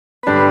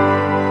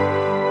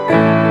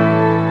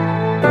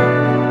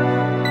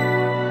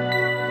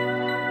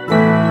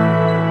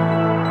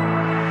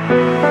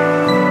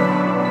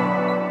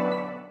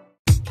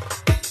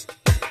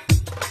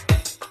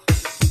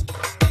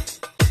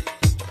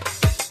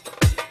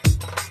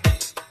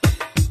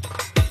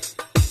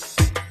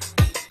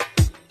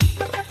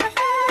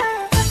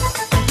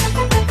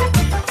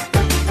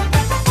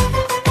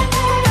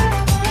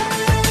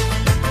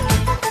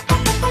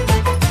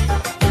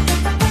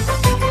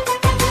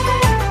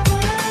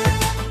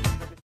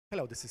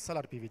Hello, this is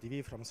Solar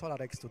PVT from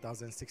SolarX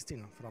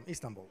 2016 from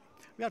Istanbul.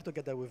 We are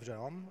together with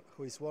Jerome,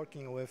 who is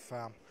working with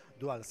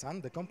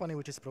DualSun, the company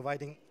which is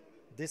providing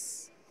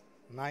this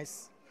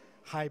nice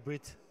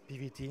hybrid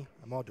PVT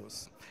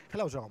modules.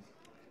 Hello, Jerome.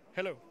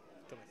 Hello,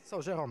 Thomas.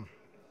 So, Jerome,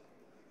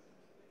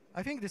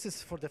 I think this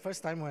is for the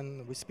first time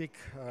when we speak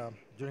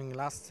during the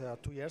last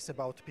 2 years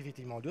about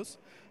PVT modules,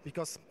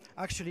 because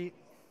actually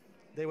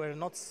they were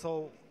not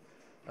so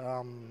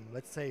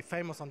let's say,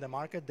 famous on the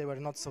market. They were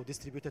not so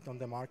distributed on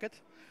the market.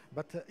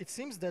 But it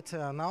seems that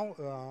now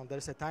there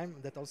is a time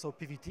that also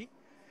PVT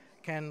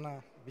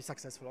can be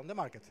successful on the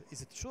market.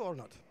 Is it true or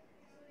not?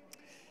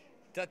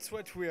 That's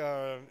what we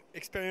are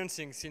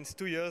experiencing since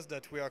 2 years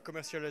that we are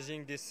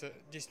commercializing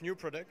this new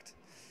product.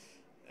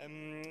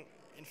 In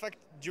fact,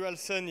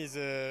 DualSun is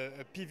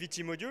a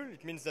PVT module.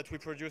 It means that we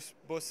produce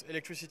both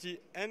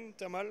electricity and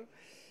thermal.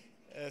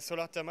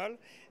 Solar thermal,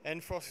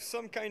 and for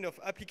some kind of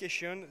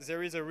application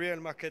there is a real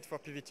market for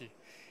PVT.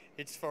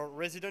 It's for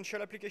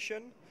residential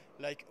application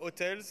like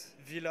hotels,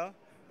 villa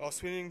or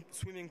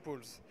swimming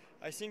pools.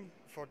 I think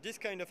for this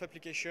kind of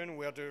application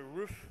where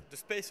the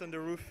space on the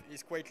roof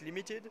is quite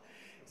limited,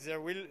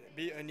 there will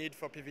be a need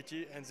for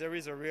PVT, and there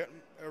is a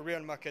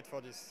real market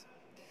for this.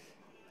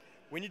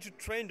 We need to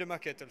train the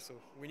market also.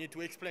 We need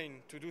to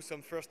explain, to do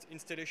some first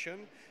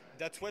installation.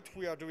 That's what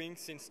we are doing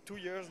since 2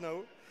 years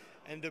now,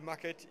 and the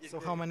market is... So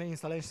how many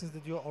installations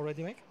did you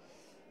already make?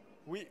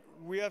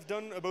 We have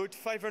done about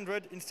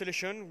 500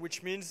 installations,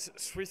 which means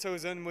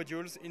 3,000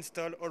 modules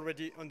installed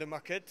already on the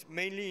market,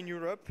 mainly in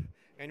Europe,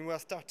 and we are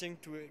starting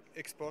to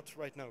export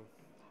right now.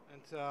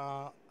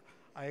 And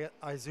I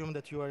assume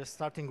that you are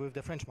starting with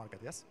the French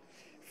market, yes?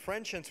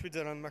 French and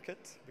Switzerland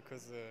market,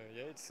 because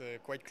it's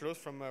quite close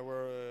from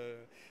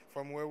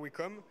where we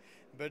come.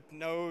 But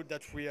now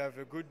that we have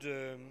a good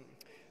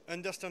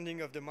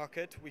understanding of the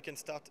market, we can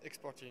start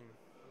exporting.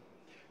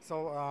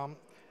 So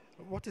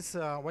what is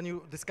when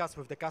you discuss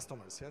with the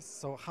customers, yes?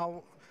 So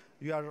how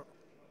you are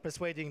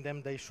persuading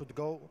them they should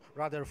go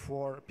rather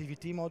for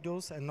PVT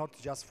modules and not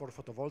just for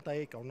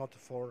photovoltaic or not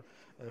for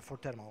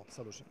thermal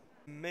solution?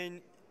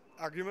 Main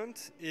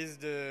argument is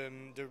the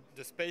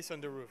space on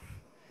the roof.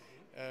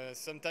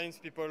 Sometimes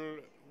people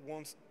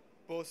want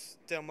both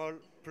thermal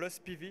plus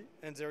PV,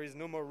 and there is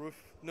no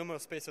more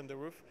space on the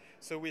roof.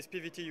 So with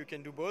PVT you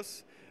can do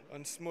both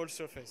on smaller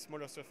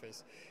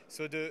surface.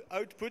 So the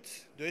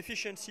output, the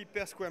efficiency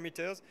per square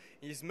meters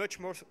is much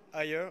more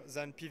higher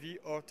than PV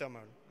or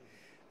thermal.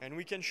 And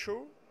we can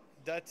show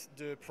that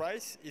the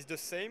price is the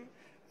same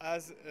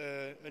as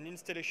an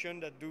installation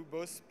that do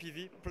both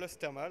PV plus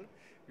thermal.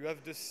 You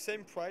have the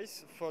same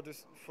price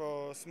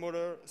for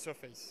smaller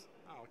surface.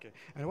 Okay.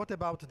 And what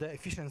about the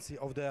efficiency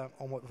of the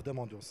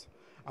modules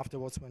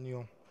afterwards when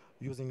you're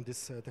using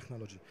this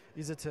technology?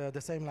 Is it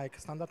the same like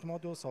standard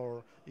modules,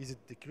 or is it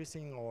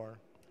decreasing, or?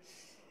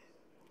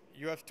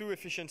 You have two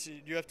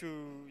efficiency.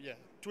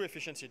 Two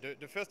efficiency.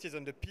 The first is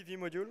on the PV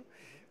module.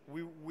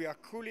 We are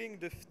cooling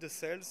the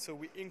cells, so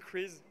we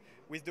increase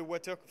with the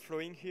water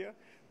flowing here.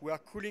 We are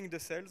cooling the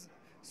cells,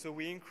 so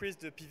we increase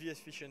the PV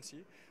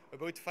efficiency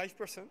about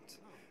 5%.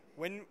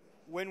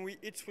 When we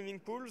hit swimming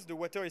pools, the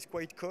water is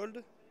quite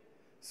cold.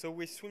 So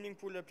with swimming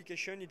pool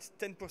application, it's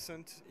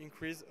 10%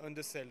 increase on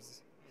the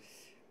cells.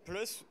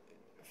 Plus,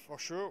 for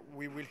sure,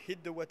 we will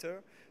heat the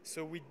water,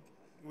 so we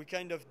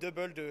kind of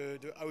double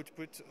the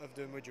output of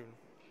the module.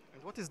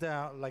 And what is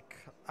the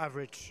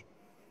average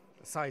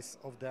size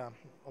of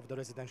the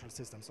residential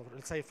system? So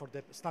let's say for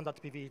the standard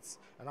PV, it's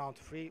around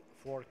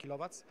 3-4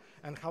 kilowatts.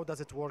 And how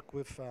does it work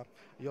with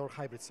your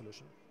hybrid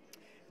solution?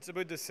 It's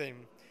about the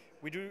same.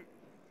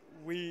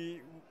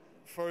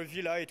 For a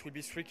villa, it will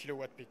be 3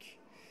 kilowatt peak.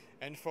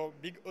 And for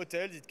big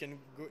hotels, it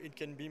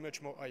can be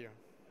much more higher.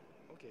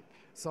 Okay.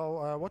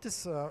 So what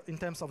is in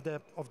terms of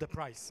the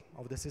price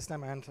of the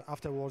system, and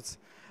afterwards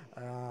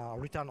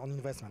return on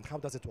investment? How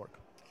does it work?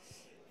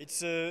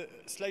 It's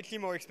slightly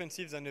more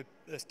expensive than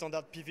a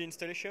standard PV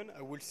installation.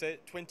 I would say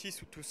 20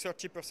 to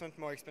 30%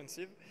 more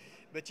expensive,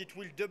 but it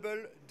will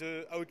double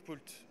the output,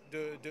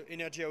 the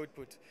energy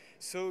output.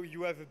 So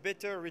you have a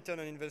better return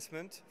on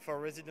investment for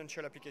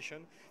residential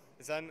application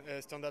than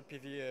a standard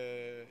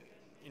PV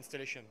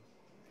installation.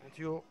 And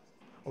you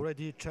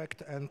already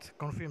checked and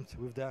confirmed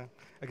with the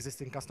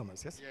existing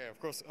customers, yes? Yeah, of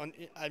course.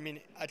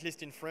 At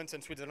least in France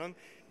and Switzerland,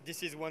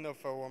 this is one of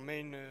our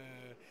main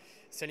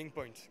key selling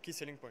point.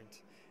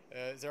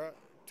 There are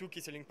two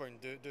key selling points.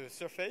 The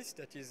surface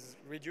that is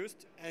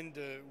reduced, and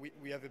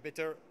we have a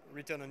better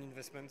return on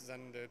investment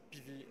than the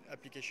PV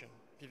application,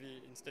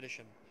 PV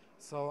installation.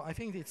 So I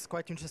think it's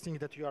quite interesting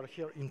that you are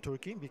here in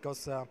Turkey,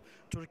 because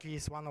Turkey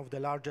is one of the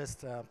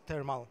largest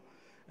thermal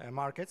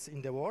markets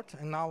in the world,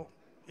 and now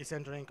is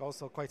entering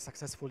also quite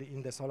successfully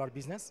in the solar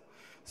business.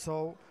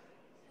 So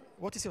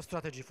what is your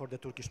strategy for the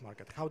Turkish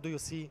market? How do you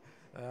see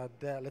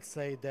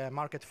the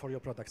market for your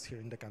products here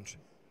in the country?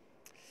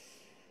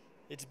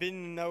 It's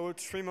been now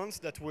 3 months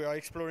that we are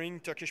exploring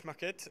Turkish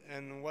market,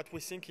 and what we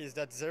think is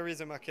that there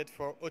is a market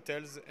for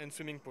hotels and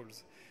swimming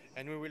pools.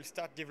 and we will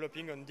start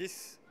developing on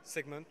this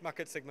segment,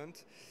 market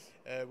segment.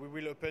 We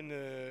will open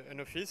an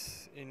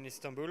office in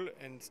Istanbul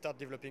and start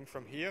developing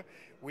from here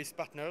with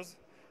partners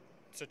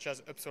such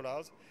as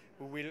UpSolars,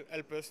 who will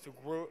help us to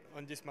grow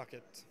on this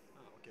market.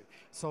 Okay.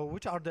 So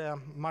which are the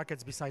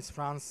markets besides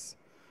France,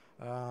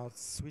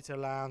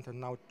 Switzerland, and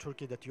now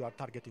Turkey that you are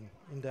targeting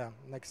in the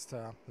next,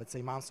 let's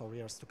say, months or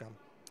years to come?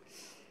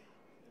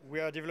 We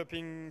are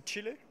developing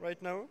Chile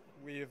right now.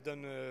 We have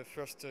done a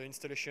first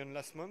installation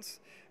last month,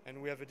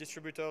 and we have a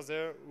distributor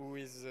there who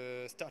is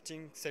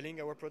starting selling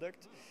our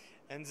product.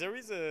 And there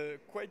is a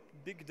quite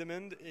big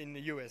demand in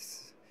the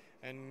US,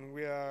 and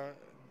we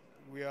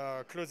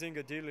are closing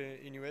a deal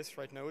in US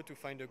right now to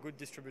find a good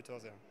distributor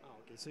there.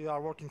 Okay, so you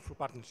are working through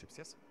partnerships,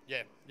 yes?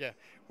 Yeah.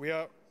 We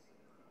are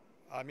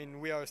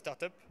a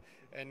startup,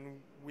 and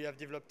we have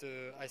developed,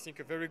 I think,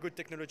 a very good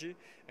technology,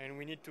 and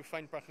we need to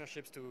find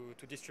partnerships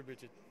to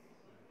distribute it.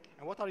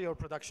 And what are your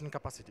production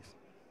capacities?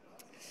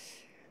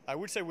 I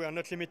would say we are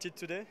not limited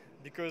today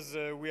because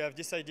we have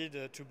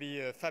decided to be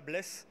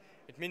fabless.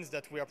 It means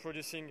that we are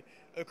producing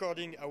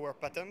according our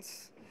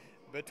patents,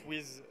 but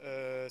with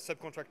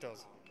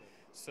subcontractors. Okay.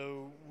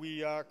 So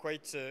we are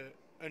quite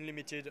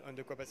unlimited on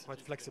the capacity.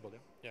 Quite flexible,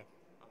 yeah?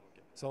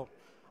 Okay. So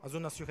as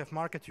soon as you have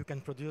market, you can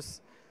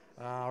produce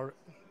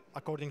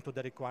according to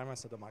the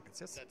requirements of the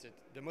markets, yes? That's it.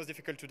 The most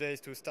difficult today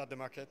is to start the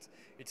market.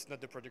 It's not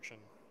the production.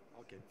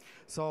 Okay.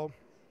 So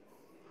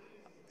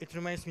it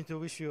remains me to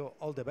wish you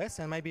all the best,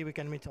 and maybe we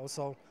can meet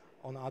also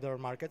on other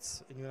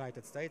markets in the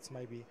United States,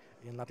 maybe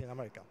in Latin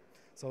America.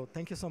 So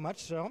thank you so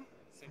much, Jerome,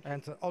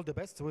 and all the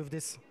best with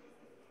this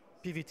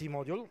PVT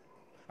module.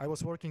 I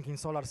was working in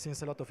solar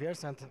since a lot of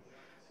years, and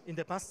in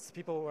the past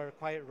people were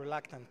quite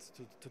reluctant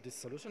to this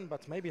solution,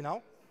 but maybe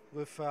now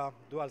with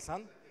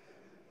DualSun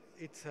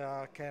it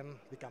can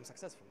become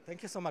successful.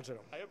 Thank you so much,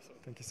 Jerome. I hope so.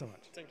 Thank you so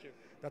much. Thank you.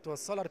 That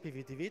was Solar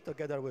PVT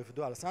together with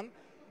DualSun,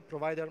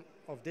 provider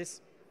of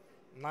this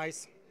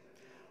nice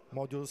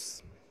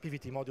modules,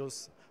 PVT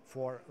modules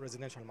for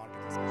residential market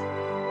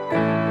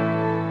especially.